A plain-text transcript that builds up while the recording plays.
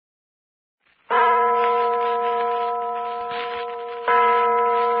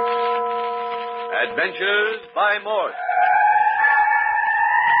Adventures by Morse.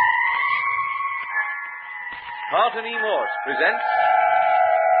 Carlton E. Morse presents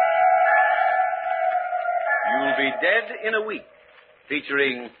You'll Be Dead in a Week,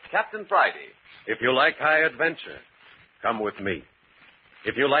 featuring Captain Friday. If you like high adventure, come with me.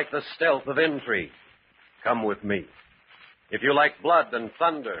 If you like the stealth of intrigue, come with me. If you like blood and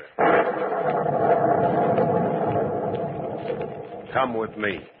thunder, come with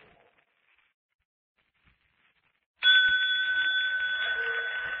me.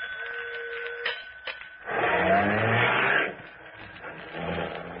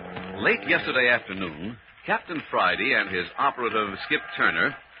 Late yesterday afternoon, Captain Friday and his operative Skip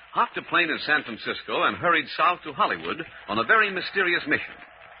Turner hopped a plane in San Francisco and hurried south to Hollywood on a very mysterious mission.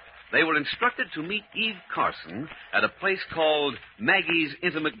 They were instructed to meet Eve Carson at a place called Maggie's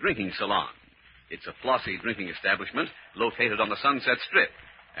Intimate Drinking Salon. It's a flossy drinking establishment located on the Sunset Strip,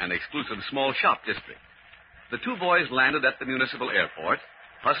 an exclusive small shop district. The two boys landed at the municipal airport,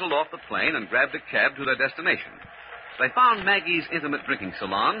 hustled off the plane, and grabbed a cab to their destination. They found Maggie's Intimate Drinking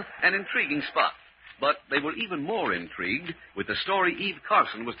Salon an intriguing spot, but they were even more intrigued with the story Eve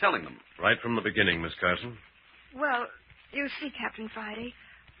Carson was telling them. Right from the beginning, Miss Carson. Well, you see, Captain Friday,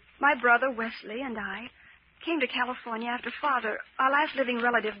 my brother Wesley and I came to California after Father, our last living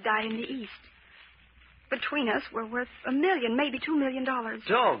relative, died in the East. Between us, we're worth $1 million, maybe $2 million.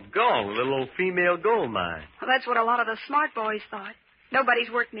 Doggone, little old female gold mine. Well, that's what a lot of the smart boys thought.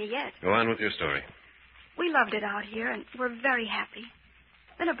 Nobody's worked me yet. Go on with your story. We loved it out here, and we're very happy.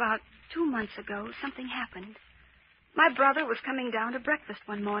 Then about 2 months ago, something happened. My brother was coming down to breakfast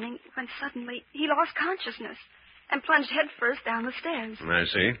one morning when suddenly he lost consciousness and plunged headfirst down the stairs. I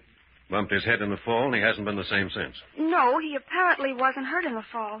see. Bumped his head in the fall, and he hasn't been the same since. No, he apparently wasn't hurt in the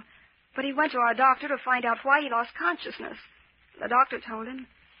fall, but he went to our doctor to find out why he lost consciousness. The doctor told him,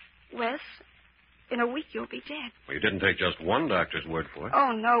 Wes, in a week you'll be dead. Well, you didn't take just one doctor's word for it.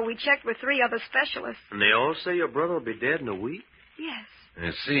 Oh, no, we checked with 3 other specialists. And they all say your brother will be dead in a week? Yes.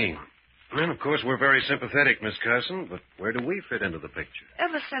 I see. And, of course, we're very sympathetic, Miss Carson, but where do we fit into the picture?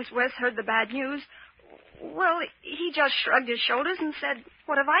 Ever since Wes heard the bad news, well, he just shrugged his shoulders and said,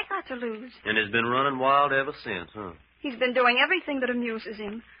 what have I got to lose? And has been running wild ever since, huh? He's been doing everything that amuses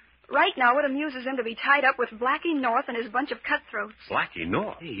him. Right now, it amuses him to be tied up with Blackie North and his bunch of cutthroats. Blackie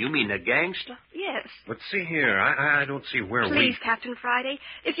North? Hey, you mean the gangster? Yes. But see here, I don't see where Please, Captain Friday,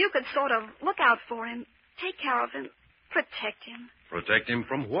 if you could sort of look out for him, take care of him, protect him. Protect him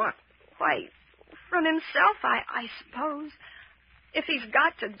from what? Why, from himself, I suppose. If he's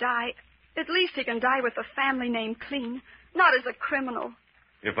got to die, at least he can die with the family name clean, not as a criminal.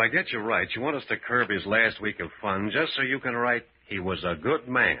 If I get you right, you want us to curb his last week of fun just so you can write, he was a good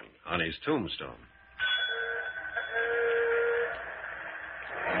man on his tombstone.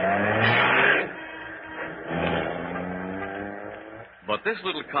 But this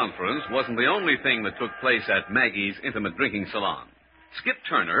little conference wasn't the only thing that took place at Maggie's Intimate Drinking Salon. Skip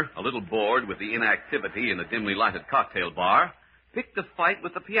Turner, a little bored with the inactivity in the dimly lighted cocktail bar, picked a fight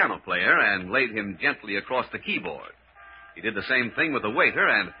with the piano player and laid him gently across the keyboard. He did the same thing with the waiter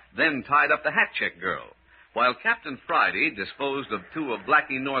and then tied up the hat check girl, while Captain Friday disposed of 2 of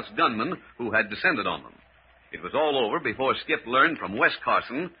Blackie North's gunmen who had descended on them. It was all over before Skip learned from Wes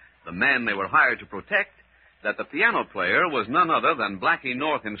Carson, the man they were hired to protect, that the piano player was none other than Blackie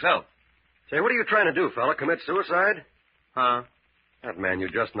North himself. Say, what are you trying to do, fella? Commit suicide? Huh? That man you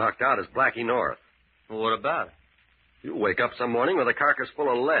just knocked out is Blackie North. Well, what about it? You wake up some morning with a carcass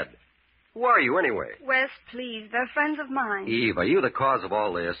full of lead. Who are you, anyway? Wes, please, they're friends of mine. Eve, are you the cause of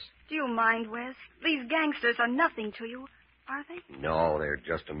all this? Do you mind, Wes? These gangsters are nothing to you, are they? No, they're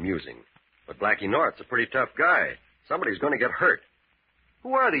just amusing. But Blackie North's a pretty tough guy. Somebody's going to get hurt.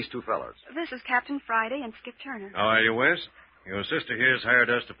 Who are these 2 fellows? This is Captain Friday and Skip Turner. How are you, Wes? Your sister here's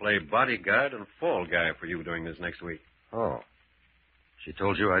hired us to play bodyguard and fall guy for you during this next week. Oh. She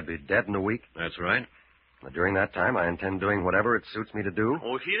told you I'd be dead in a week? That's right. Well, during that time, I intend doing whatever it suits me to do.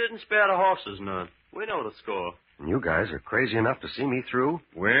 Oh, she didn't spare the horses none. We know the score. And you guys are crazy enough to see me through?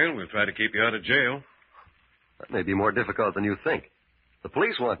 Well, we'll try to keep you out of jail. That may be more difficult than you think. The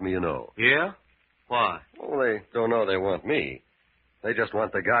police want me, you know. Yeah? Why? Well, they don't know they want me. They just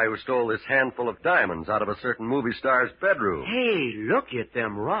want the guy who stole this handful of diamonds out of a certain movie star's bedroom. Hey, look at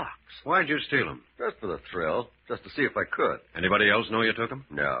them rocks. Why'd you steal them? Just for the thrill, just to see if I could. Anybody else know you took them?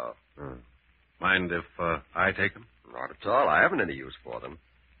 No. Mind if I take them? Not at all. I haven't any use for them.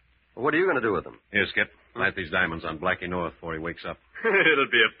 Well, what are you going to do with them? Here, Skip. Light these diamonds on Blackie North before he wakes up. It'll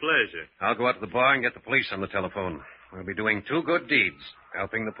be a pleasure. I'll go out to the bar and get the police on the telephone. We'll be doing 2 good deeds,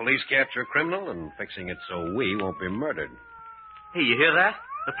 helping the police capture a criminal and fixing it so we won't be murdered. Hey, you hear that?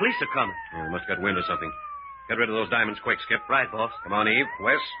 The police are coming. Oh, we must have got wind of something. Get rid of those diamonds quick, Skip. Right, boss. Come on, Eve.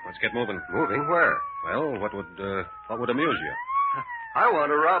 Wes, let's get moving. Moving where? Well, what would amuse you? I want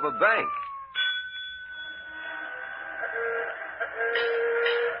to rob a bank.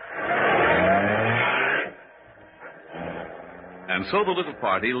 And so the little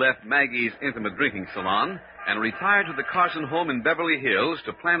party left Maggie's intimate drinking salon and retired to the Carson home in Beverly Hills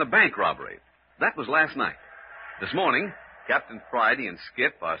to plan a bank robbery. That was last night. This morning, Captain Friday and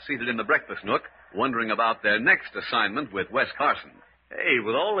Skip are seated in the breakfast nook, wondering about their next assignment with Wes Carson. Hey,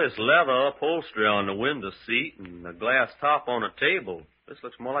 with all this leather upholstery on the window seat and a glass top on the table, this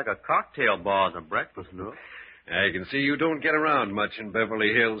looks more like a cocktail bar than a breakfast nook. I can see you don't get around much in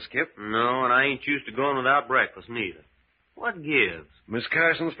Beverly Hills, Skip. No, and I ain't used to going without breakfast neither. What gives? Miss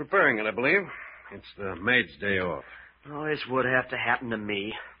Carson's preparing it, I believe. It's the maid's day off. Oh, this would have to happen to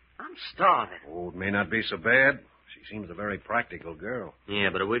me. I'm starving. Oh, it may not be so bad. She seems a very practical girl. Yeah,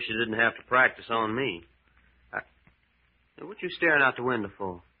 but I wish you didn't have to practice on me. What you staring out the window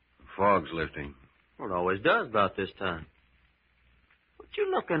for? The fog's lifting. Well, it always does about this time. What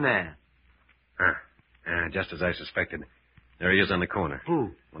you looking at? Just as I suspected. There he is on the corner.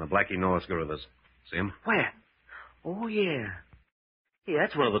 Who? One of Blackie North's gorillas. See him? Where? Oh, yeah. Yeah,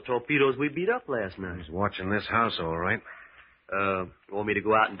 that's one of the torpedoes we beat up last night. He's watching this house, all right. Want me to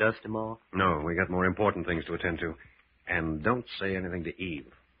go out and dust him off? No, we got more important things to attend to. And don't say anything to Eve.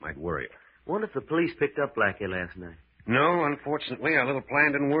 Might worry her. Wonder if the police picked up Blackie last night. No, unfortunately, our little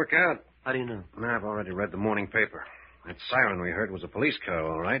plan didn't work out. How do you know? I've already read the morning paper. That siren we heard was a police car,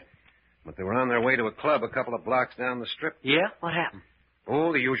 all right. But they were on their way to a club a couple of blocks down the strip. Yeah? What happened?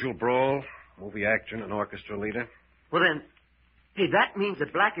 Oh, the usual brawl. Movie actor and an orchestra leader. Well, then, hey, that means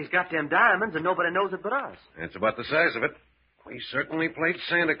that Blackie's got them diamonds and nobody knows it but us. That's about the size of it. We certainly played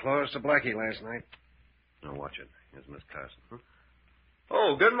Santa Claus to Blackie last night. Now, watch it. Here's Miss Carson.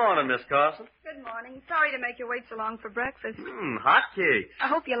 Oh, good morning, Miss Carson. Good morning. Sorry to make you wait so long for breakfast. Hot cakes. I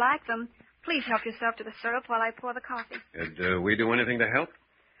hope you like them. Please help yourself to the syrup while I pour the coffee. Did we do anything to help?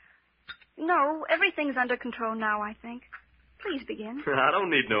 No, everything's under control now, I think. Please begin. I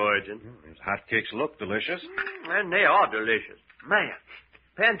don't need no urging. These hotcakes look delicious. And they are delicious. Man,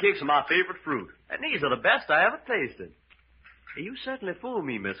 pancakes are my favorite fruit. And these are the best I ever tasted. You certainly fooled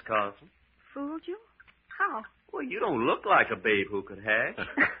me, Miss Carson. Fooled you? How? Well, you don't look like a babe who could hash.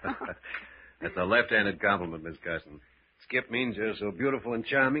 That's a left-handed compliment, Miss Carson. Skip means you're so beautiful and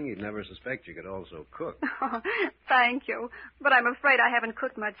charming, he'd never suspect you could also cook. Oh, thank you. But I'm afraid I haven't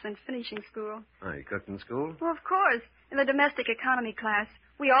cooked much since finishing school. Oh, you cooked in school? Well, of course. In the domestic economy class.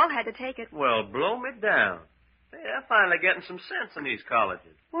 We all had to take it. Well, blow me down. They're finally getting some sense in these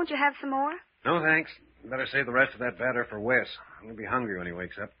colleges. Won't you have some more? No, thanks. Better save the rest of that batter for Wes. He'll be hungry when he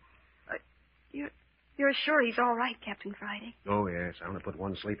wakes up. You're sure he's all right, Captain Friday? Oh, yes. I only put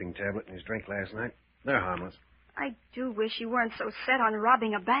one sleeping tablet in his drink last night. They're harmless. I do wish you weren't so set on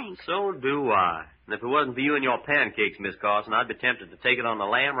robbing a bank. So do I. And if it wasn't for you and your pancakes, Miss Carson, I'd be tempted to take it on the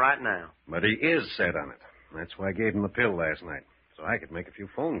lam right now. But he is set on it. That's why I gave him the pill last night, so I could make a few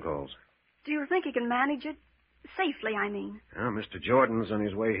phone calls. Do you think he can manage it? Safely, I mean. Well, Mr. Jordan's on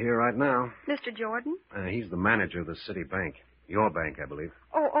his way here right now. Mr. Jordan? He's the manager of the city bank. Your bank, I believe.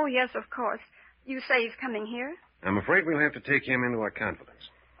 Oh, yes, of course. You say he's coming here? I'm afraid we'll have to take him into our confidence.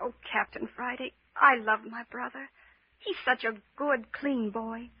 Oh, Captain Friday, I love my brother. He's such a good, clean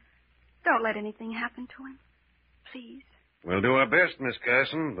boy. Don't let anything happen to him. Please. We'll do our best, Miss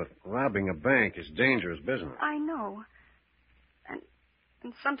Carson, but robbing a bank is dangerous business. I know.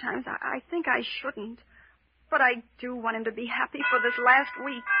 And sometimes I think I shouldn't. But I do want him to be happy for this last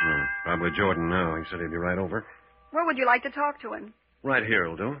week. Probably Jordan now. He said he'd be right over. Where would you like to talk to him? Right here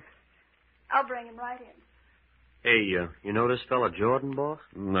will do. I'll bring him right in. Hey, you know this fella Jordan, boss?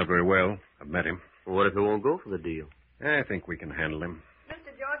 Not very well. I've met him. Well, what if he won't go for the deal? I think we can handle him.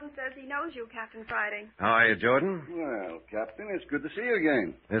 Mr. Jordan says he knows you, Captain Friday. How are you, Jordan? Well, Captain, it's good to see you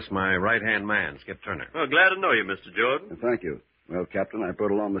again. This is my right-hand man, Skip Turner. Well, glad to know you, Mr. Jordan. Thank you. Well, Captain, I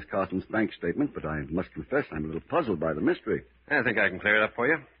brought along Miss Carson's bank statement, but I must confess I'm a little puzzled by the mystery. I think I can clear it up for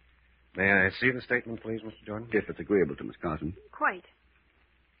you. May I see the statement, please, Mr. Jordan? If it's agreeable to Miss Carson. Quite.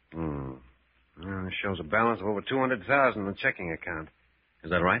 Well, it shows a balance of over $200,000 in the checking account.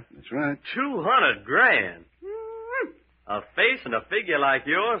 Is that right? That's right. 200 grand. A face and a figure like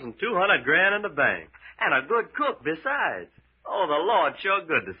yours and 200 grand in the bank. And a good cook besides. Oh, the Lord sure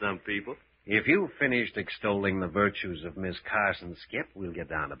good to some people. If you've finished extolling the virtues of Miss Carson, Skip, we'll get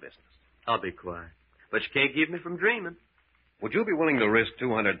down to business. I'll be quiet. But you can't keep me from dreaming. Would you be willing to risk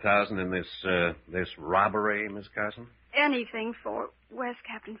 $200,000 in this robbery, Miss Carson? Anything for Wes,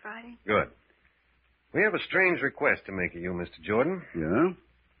 Captain Friday. Good. We have a strange request to make of you, Mr. Jordan. Yeah?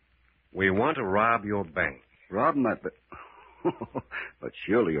 We want to rob your bank. Rob my... But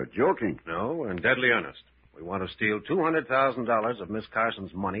surely you're joking. No, we're in deadly earnest. We want to steal $200,000 of Miss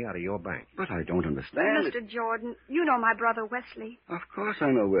Carson's money out of your bank. But I don't understand. Mr. Jordan, you know my brother Wesley. Of course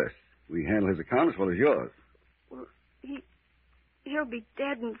I know Wes. We handle his account as well as yours. Well, he'll be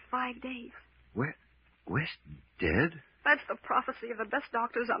dead in 5 days. Wes dead? That's the prophecy of the best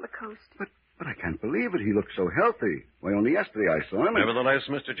doctors on the coast. But I can't believe it. He looked so healthy. Why, only yesterday I saw him. Nevertheless,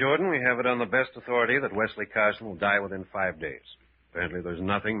 Mr. Jordan, we have it on the best authority that Wesley Carson will die within 5 days. Apparently there's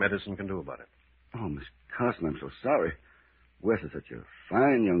nothing medicine can do about it. Oh, Miss Carson, I'm so sorry. Wes is such a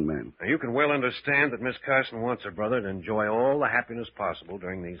fine young man. Now, you can well understand that Miss Carson wants her brother to enjoy all the happiness possible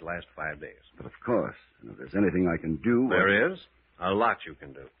during these last 5 days. But of course, if there's anything I can do... There is a lot you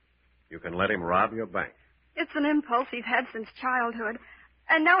can do. You can let him rob your bank. It's an impulse he's had since childhood,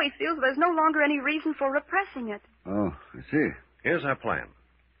 and now he feels there's no longer any reason for repressing it. Oh, I see. Here's our plan.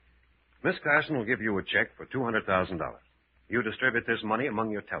 Miss Carson will give you a check for $200,000. You distribute this money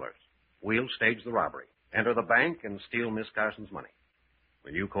among your tellers. We'll stage the robbery, enter the bank, and steal Miss Carson's money.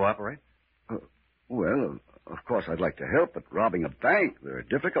 Will you cooperate? Well, of course I'd like to help, but robbing a bank, there are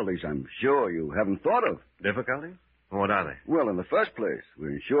difficulties I'm sure you haven't thought of. Difficulties? What are they? Well, in the first place,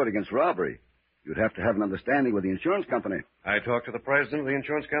 we're insured against robbery. You'd have to have an understanding with the insurance company. I talked to the president of the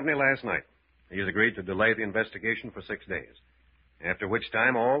insurance company last night. He's agreed to delay the investigation for 6 days, after which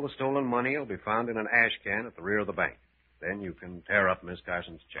time all the stolen money will be found in an ash can at the rear of the bank. Then you can tear up Miss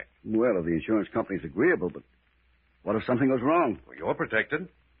Carson's check. Well, if the insurance company's agreeable, but what if something goes wrong? Well, you're protected.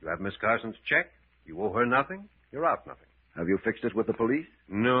 You have Miss Carson's check. You owe her nothing. You're out nothing. Have you fixed it with the police?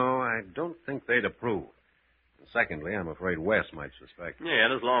 No, I don't think they'd approve. And secondly, I'm afraid Wes might suspect. Yeah,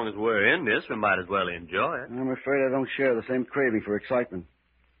 and as long as we're in this, we might as well enjoy it. I'm afraid I don't share the same craving for excitement.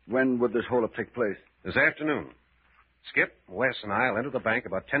 When would this hold-up take place? This afternoon. Skip, Wes, and I'll enter the bank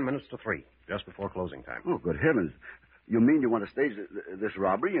about 10 minutes to 3, just before closing time. Oh, good heavens. You mean you want to stage this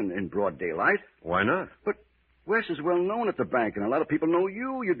robbery in broad daylight? Why not? But Wes is well known at the bank, and a lot of people know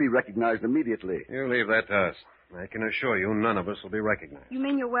you. You'd be recognized immediately. You leave that to us. I can assure you none of us will be recognized. You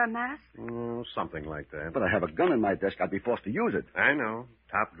mean you'll wear masks? Oh, something like that. But I have a gun in my desk. I'd be forced to use it. I know.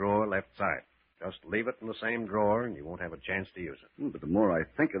 Top drawer, left side. Just leave it in the same drawer, and you won't have a chance to use it. But the more I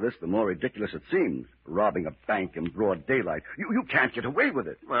think of this, the more ridiculous it seems. Robbing a bank in broad daylight. You can't get away with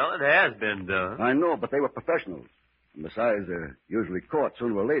it. Well, it has been done. I know, but they were professionals. And besides, they're usually caught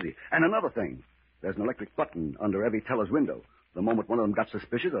sooner or later. And another thing, there's an electric button under every teller's window. The moment one of them got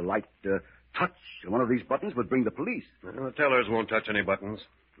suspicious, a light touch of one of these buttons would bring the police. Well, the tellers won't touch any buttons.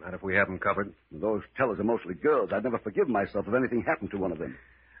 Not if we have them covered. Those tellers are mostly girls. I'd never forgive myself if anything happened to one of them.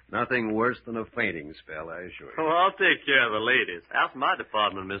 Nothing worse than a fainting spell, I assure you. Well, I'll take care of the ladies. That's my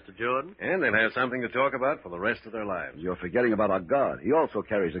department, Mr. Jordan. And they'll have something to talk about for the rest of their lives. You're forgetting about our guard. He also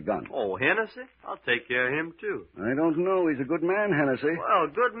carries a gun. Oh, Hennessy? I'll take care of him, too. I don't know. He's a good man, Hennessy. Well,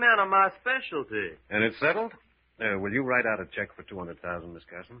 good men are my specialty. And it's settled? Will you write out a check for $200,000, Miss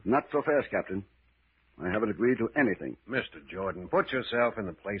Carson? Not so fast, Captain. I haven't agreed to anything. Mr. Jordan, put yourself in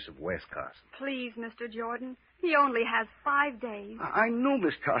the place of Wes Carson. Please, Mr. Jordan. He only has 5 days. I know,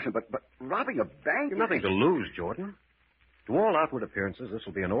 Miss Carson, but robbing a bank... You've nothing to lose, Jordan. To all outward appearances, this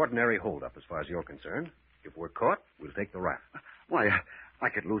will be an ordinary holdup as far as you're concerned. If we're caught, we'll take the rap. Why, I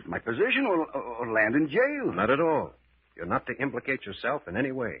could lose my position or land in jail. Not at all. You're not to implicate yourself in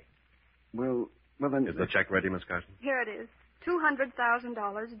any way. Well, then... Is the check ready, Miss Carson? Here it is.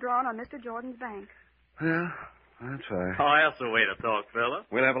 $200,000 drawn on Mr. Jordan's bank. Yeah, I'll try. Oh, that's the way to talk, fella.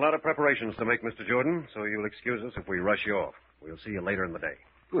 We'll have a lot of preparations to make, Mr. Jordan, so you'll excuse us if we rush you off. We'll see you later in the day.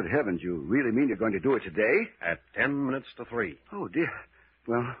 Good heavens, you really mean you're going to do it today? At 10 minutes to 3. Oh, dear.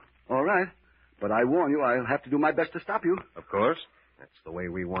 Well, all right. But I warn you, I'll have to do my best to stop you. Of course. That's the way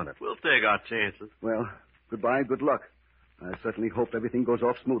we want it. We'll take our chances. Well, goodbye, good luck. I certainly hope everything goes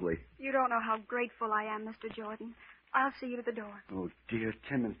off smoothly. You don't know how grateful I am, Mr. Jordan. I'll see you at the door. Oh, dear,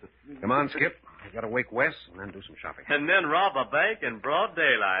 10 minutes to 3. Come on, Skip. We've got to wake Wes and then do some shopping. And then rob a bank in broad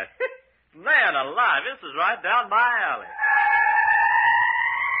daylight. Man alive, this is right down my alley.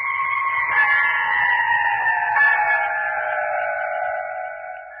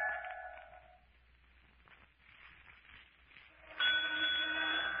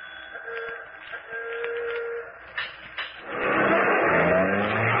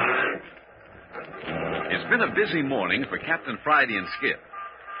 It's been a busy morning for Captain Friday and Skip.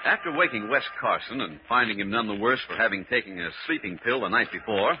 After waking Wes Carson and finding him none the worse for having taken a sleeping pill the night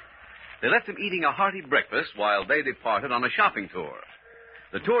before, they left him eating a hearty breakfast while they departed on a shopping tour.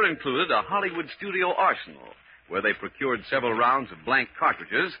 The tour included a Hollywood studio arsenal, where they procured several rounds of blank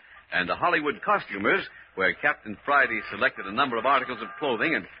cartridges and the Hollywood costumers, where Captain Friday selected a number of articles of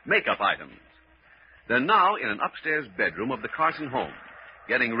clothing and makeup items. They're now in an upstairs bedroom of the Carson home,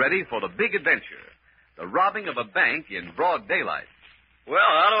 getting ready for the big adventure, the robbing of a bank in broad daylight. Well,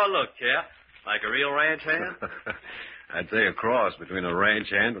 how do I look, Cap? Like a real ranch hand? I'd say a cross between a ranch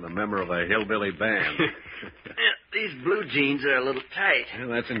hand and a member of a hillbilly band. These blue jeans are a little tight. Well,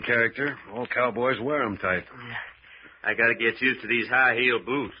 that's in character. All cowboys wear 'em tight. I got to get used to these high-heel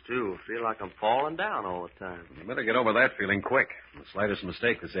boots, too. I feel like I'm falling down all the time. You better get over that feeling quick. The slightest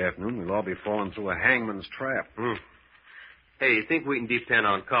mistake this afternoon, we'll all be falling through a hangman's trap. Hey, you think we can depend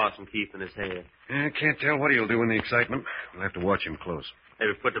on Carson keeping his head? I can't tell what he'll do in the excitement. We'll have to watch him close.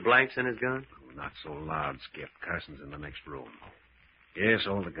 Maybe put the blanks in his gun? Not so loud, Skip. Carson's in the next room. Yes,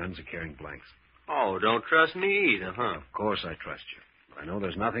 all the guns are carrying blanks. Oh, don't trust me either, huh? Of course I trust you. But I know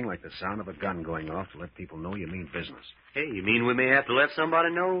there's nothing like the sound of a gun going off to let people know you mean business. Hey, you mean we may have to let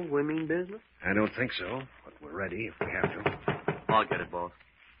somebody know we mean business? I don't think so, but we're ready if we have to. I'll get it, boss.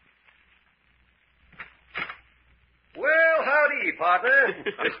 Well, howdy, partner.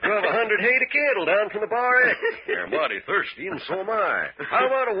 Just drove 100 hay to candle down from the bar X. They're mighty thirsty, and so am I. How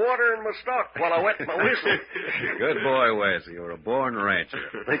about a water in my stock while I wet my whistle? Good boy, Wes. You're a born rancher.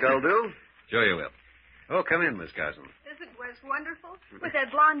 Think I'll do? Sure you will. Oh, come in, Miss Carson. Isn't Wes wonderful? With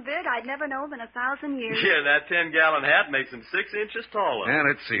that blonde beard, I'd never know him in 1,000 years. Yeah, that 10-gallon hat makes him 6 inches taller. Now,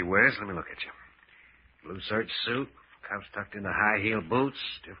 let's see, Wes. Let me look at you. Blue serge suit, cuffs tucked into high-heel boots,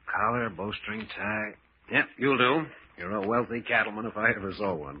 stiff collar, bowstring tie. Yep, you'll do. You're a wealthy cattleman if I ever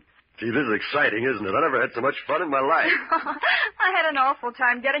saw one. Gee, this is exciting, isn't it? I never had so much fun in my life. I had an awful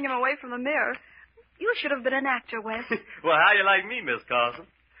time getting him away from the mirror. You should have been an actor, Wes. Well, how you like me, Miss Carson?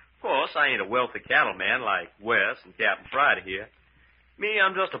 Of course, I ain't a wealthy cattleman like Wes and Captain Friday here. Me,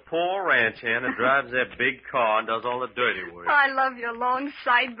 I'm just a poor ranch hand that drives that big car and does all the dirty work. I love your long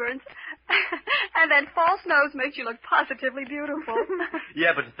sideburns. And that false nose makes you look positively beautiful.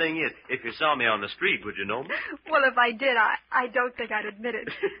 Yeah, but the thing is, if you saw me on the street, would you know me? Well, if I did, I don't think I'd admit it.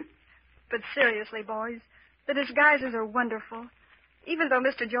 But seriously, boys, the disguises are wonderful. Even though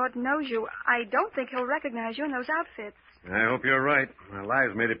Mr. Jordan knows you, I don't think he'll recognize you in those outfits. I hope you're right. Our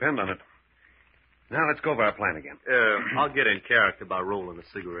lives may depend on it. Now, let's go over our plan again. I'll get in character by rolling a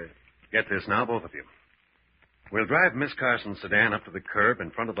cigarette. Get this now, both of you. We'll drive Miss Carson's sedan up to the curb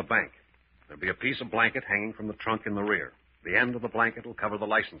in front of the bank. There'll be a piece of blanket hanging from the trunk in the rear. The end of the blanket will cover the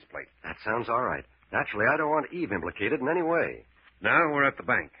license plate. That sounds all right. Naturally, I don't want Eve implicated in any way. Now we're at the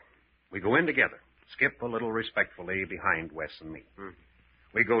bank. We go in together. Skip a little respectfully behind Wes and me.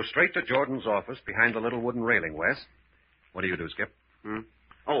 We go straight to Jordan's office behind the little wooden railing, Wes. What do you do, Skip?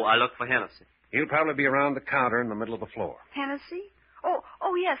 Oh, I look for Hennessy. He'll probably be around the counter in the middle of the floor. Hennessy?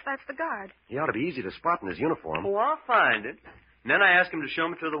 Oh, yes, that's the guard. He ought to be easy to spot in his uniform. Oh, I'll find it. And then I ask him to show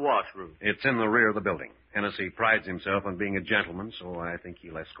me to the washroom. It's in the rear of the building. Hennessy prides himself on being a gentleman, so I think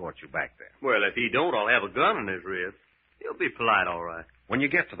he'll escort you back there. Well, if he don't, I'll have a gun in his ribs. He'll be polite, all right. When you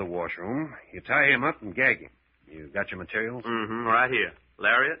get to the washroom, you tie him up and gag him. You got your materials? Right here.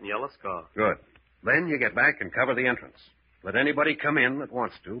 Lariat and yellow scarf. Good. Then you get back and cover the entrance. Let anybody come in that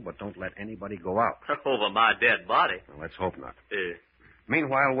wants to, but don't let anybody go out. Over my dead body. Well, let's hope not. Yeah.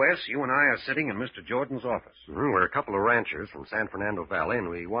 Meanwhile, Wes, you and I are sitting in Mr. Jordan's office. We're a couple of ranchers from San Fernando Valley, and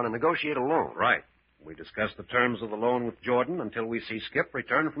we want to negotiate a loan. Right. We discuss the terms of the loan with Jordan until we see Skip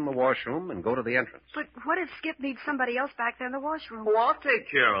return from the washroom and go to the entrance. But what if Skip needs somebody else back there in the washroom? Oh, I'll take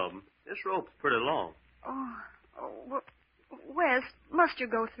care of him. This rope's pretty long. Well, Wes, must you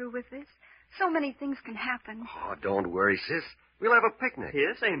go through with this? So many things can happen. Oh, don't worry, sis. We'll have a picnic.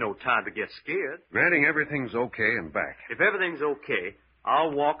 This ain't no time to get scared. Granting everything's okay and back. If everything's okay,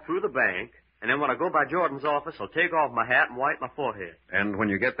 I'll walk through the bank, and then when I go by Jordan's office, I'll take off my hat and wipe my forehead. And when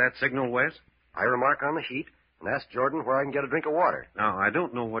you get that signal, Wes? I remark on the heat and ask Jordan where I can get a drink of water. Now, I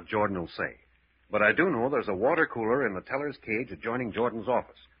don't know what Jordan will say, but I do know there's a water cooler in the teller's cage adjoining Jordan's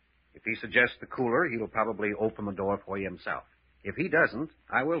office. If he suggests the cooler, he'll probably open the door for you himself. If he doesn't,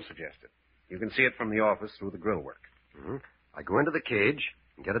 I will suggest it. You can see it from the office through the grill work. I go into the cage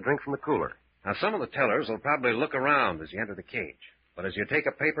and get a drink from the cooler. Now, some of the tellers will probably look around as you enter the cage. But as you take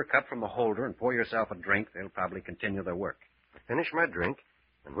a paper cup from the holder and pour yourself a drink, they'll probably continue their work. I finish my drink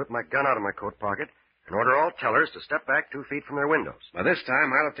and whip my gun out of my coat pocket and order all tellers to step back 2 feet from their windows. By this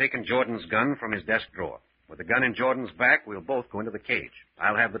time, I'll have taken Jordan's gun from his desk drawer. With the gun in Jordan's back, we'll both go into the cage.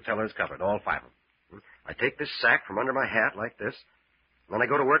 I'll have the tellers covered, all 5 of them. I take this sack from under my hat like this, and then I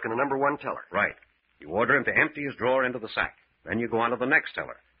go to work in the number 1 teller. Right. You order him to empty his drawer into the sack. Then you go on to the next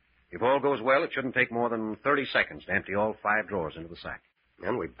teller. If all goes well, it shouldn't take more than 30 seconds to empty all 5 drawers into the sack.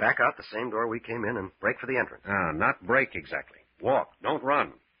 Then we back out the same door we came in and break for the entrance. Not break exactly. Walk. Don't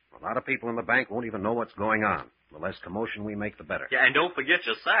run. A lot of people in the bank won't even know what's going on. The less commotion we make, the better. Yeah, and don't forget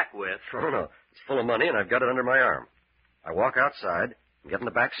your sack, Wes. Oh, no. It's full of money, and I've got it under my arm. I walk outside and get in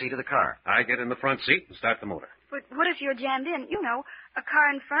the back seat of the car. I get in the front seat and start the motor. But what if you're jammed in? You know, a car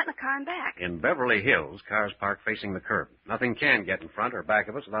in front and a car in back. In Beverly Hills, cars park facing the curb. Nothing can get in front or back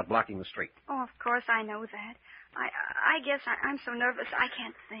of us without blocking the street. Oh, of course, I know that. I guess I'm so nervous I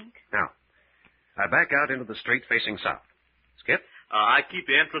can't think. Now, I back out into the street facing south. Skip? I keep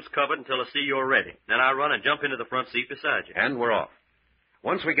the entrance covered until I see you're ready. Then I run and jump into the front seat beside you. And we're off.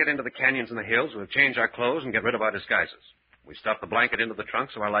 Once we get into the canyons and the hills, we'll change our clothes and get rid of our disguises. We stuff the blanket into the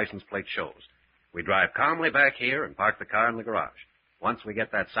trunk so our license plate shows. We drive calmly back here and park the car in the garage. Once we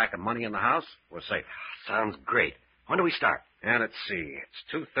get that sack of money in the house, we're safe. Sounds great. When do we start? And let's see.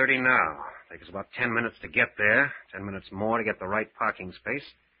 It's 2:30 now. Takes us about 10 minutes to get there. 10 minutes more to get the right parking space.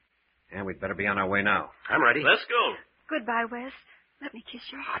 And we'd better be on our way now. I'm ready. Let's go. Goodbye, Wes. Let me kiss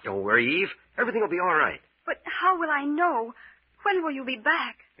you. Don't worry, Eve. Everything will be all right. But how will I know? When will you be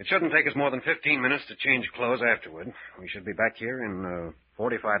back? It shouldn't take us more than 15 minutes to change clothes afterward. We should be back here in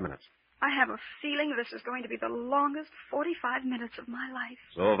 45 minutes. I have a feeling this is going to be the longest 45 minutes of my life.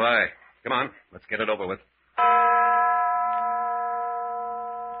 So have I. Come on, let's get it over with.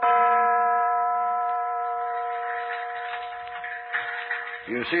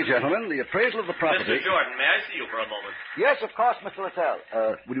 You see, gentlemen, the appraisal of the property... Mr. Jordan, may I see you for a moment? Yes, of course, Mr.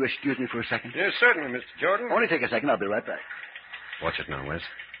 Littell. Would you excuse me for a second? Yes, certainly, Mr. Jordan. Only take a second. I'll be right back. Watch it now, Wes.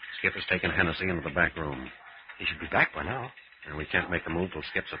 Skip has taken Hennessy into the back room. He should be back by now. And we can't make a move till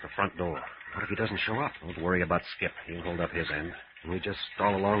Skip's at the front door. What if he doesn't show up? Don't worry about Skip. He'll hold up his end. Can we just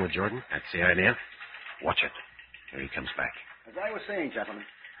stroll along with Jordan? That's the idea. Watch it. Here he comes back. As I was saying, gentlemen,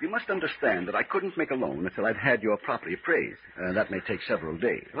 you must understand that I couldn't make a loan until I'd had your property appraised. That may take several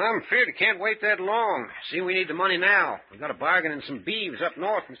days. Well, I'm afraid I can't wait that long. See, we need the money now. We've got a bargain in some beeves up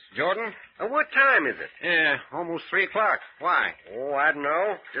north, Mr. Jordan. What time is it? Yeah, almost 3 o'clock. Why? Oh, I don't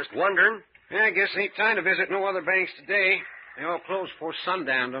know. Just wondering. Yeah, I guess ain't time to visit no other banks today. They all close before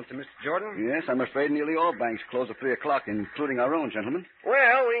sundown, don't they, Mr. Jordan? Yes, I'm afraid nearly all banks close at 3 o'clock, including our own, gentlemen.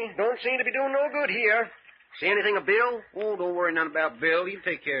 Well, we don't seem to be doing no good here. See anything of Bill? Oh, don't worry none about Bill. He'll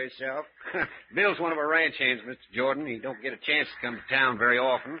take care of himself. Bill's one of our ranch hands, Mr. Jordan. He don't get a chance to come to town very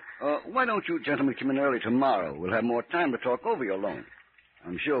often. Why don't you gentlemen come in early tomorrow? We'll have more time to talk over your loan.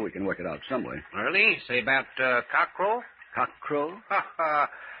 I'm sure we can work it out some way. Early? Say about cockcrow? Cockcrow? Ha ha.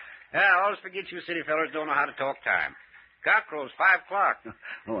 Yeah, I always forget you city fellas don't know how to talk time. Cockcrow's 5 o'clock.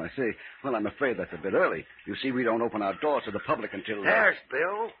 Oh, I see. Well, I'm afraid that's a bit early. You see, we don't open our doors to the public until... There's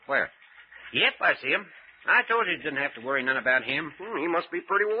Bill. Where? Yep, I see him. I told you didn't have to worry none about him. He must be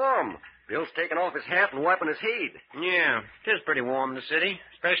pretty warm. Bill's taking off his hat and wiping his head. Yeah, it is pretty warm in the city,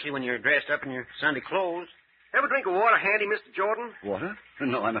 especially when you're dressed up in your Sunday clothes. Ever drink of water handy, Mr. Jordan? Water?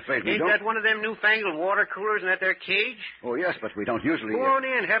 No, I'm afraid we Ain't don't. that one of them newfangled water coolers in that there cage? Oh, yes, but we don't usually... Go on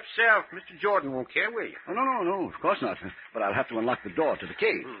in, help yourself. Mr. Jordan won't care, will you? Oh, no, of course not. But I'll have to unlock the door to the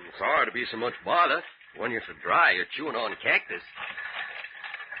cage. Sorry to be so much bother. When you're so dry, you're chewing on cactus.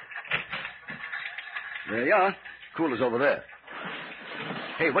 There you are. Cooler's over there.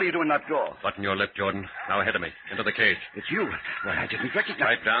 Hey, what are you doing at that door? Button your lip, Jordan. Now ahead of me. Into the cage. It's you. Well, I didn't recognize...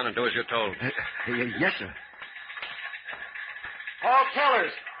 Pipe down and do as you're told. Yes, sir. All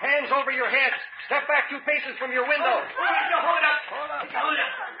tellers, hands over your heads. Step back 2 paces from your window. Hold up.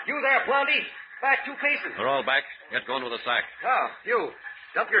 You there, Blondie. Back 2 paces. They're all back. Get going with the sack. Oh, you.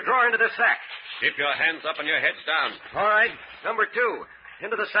 Dump your drawer into this sack. Keep your hands up and your heads down. All right. Number 2.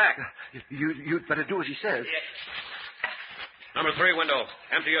 Into the sack. You'd better do as he says. Yes. Number 3 window.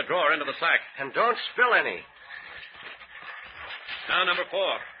 Empty your drawer into the sack. And don't spill any. Now number 4.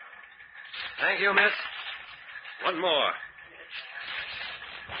 Thank you, miss. One more.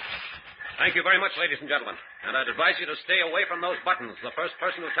 Thank you very much, ladies and gentlemen. And I'd advise you to stay away from those buttons. The first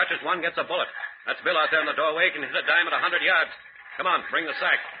person who touches one gets a bullet. That's Bill out there in the doorway. He can hit a dime at 100 yards. Come on, bring the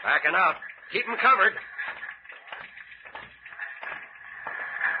sack. Backing out. Keep 'em covered.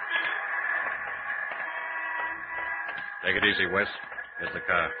 Take it easy, Wes. Here's the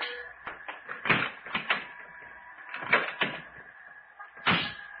car.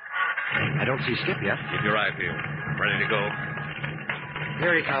 I don't see Skip yet. Keep your eye peeled. Ready to go.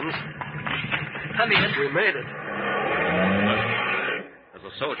 Here he comes. Come in. We made it. There's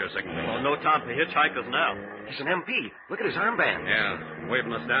a soldier signaling. Oh, no time for hitchhikers now. He's an MP. Look at his armband. Yeah,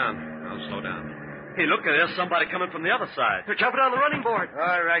 waving us down. Now slow down. Hey, look, there's somebody coming from the other side. They're jumping on the running board.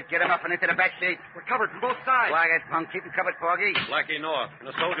 All right, get him up and into the back seat. We're covered from both sides. Quiet, punk. Keep him covered, Porgy. Blackie North, in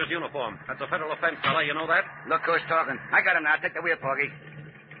a soldier's uniform. That's a federal offense, fella. You know that? Look who's talking. I got him now. Take the wheel, Porgy.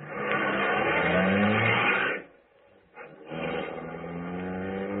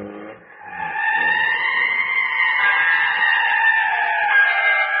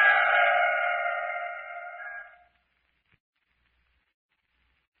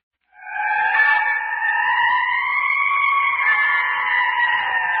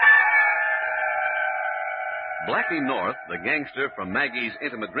 Blackie North, the gangster from Maggie's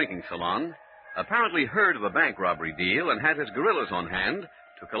intimate drinking salon, apparently heard of the bank robbery deal and had his guerrillas on hand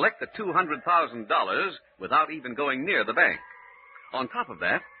to collect the $200,000 without even going near the bank. On top of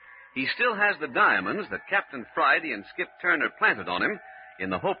that, he still has the diamonds that Captain Friday and Skip Turner planted on him in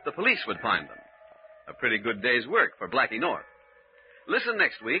the hope the police would find them. A pretty good day's work for Blackie North. Listen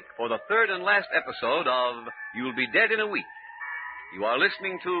next week for the third and last episode of You'll Be Dead in a Week. You are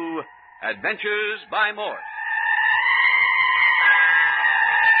listening to Adventures by Morse.